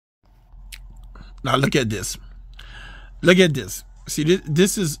Now look at this. Look at this. See,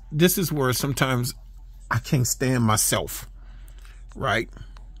 this is where sometimes I can't stand myself, right?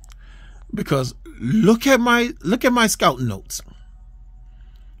 Because look at my scouting notes.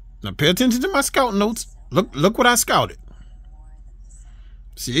 Now pay attention to my scouting notes. Look what I scouted.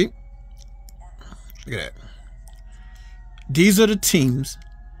 See? Look at that. These are the teams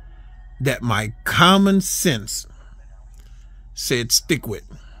that my common sense said stick with.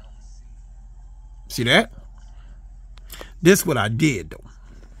 See that? This is what I did, though.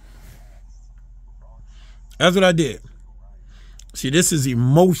 That's what I did. See, this is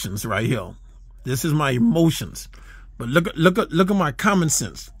emotions right here. This is my emotions. But look at my common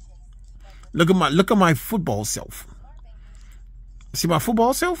sense. Look at my football self. See my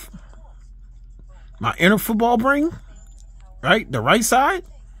football self? My inner football brain? Right? The right side?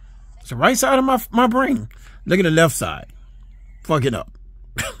 It's the right side of my brain. Look at the left side. Fuck it up.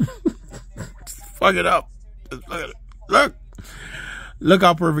 Fuck it up. Look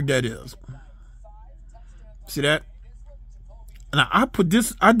how perfect that is. See that? Now I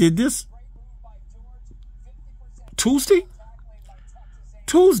did this Tuesday.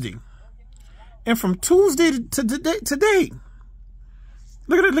 And from Tuesday to today.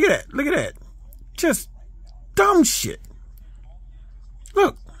 Look at that. Just dumb shit.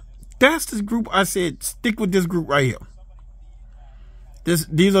 Look, that's this group. I said stick with this group right here.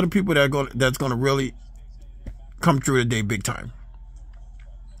 These are the people that's gonna really come through today big time.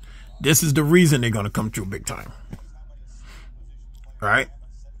 This is the reason they're gonna come through big time. Right?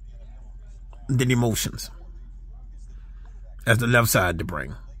 Then emotions. That's the left side of the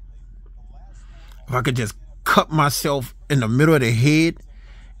brain. If I could just cut myself in the middle of the head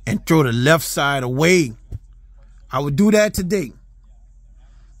and throw the left side away, I would do that today.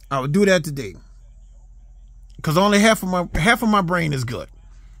 Because only half of my brain is good.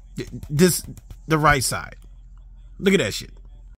 The right side. Look at that shit.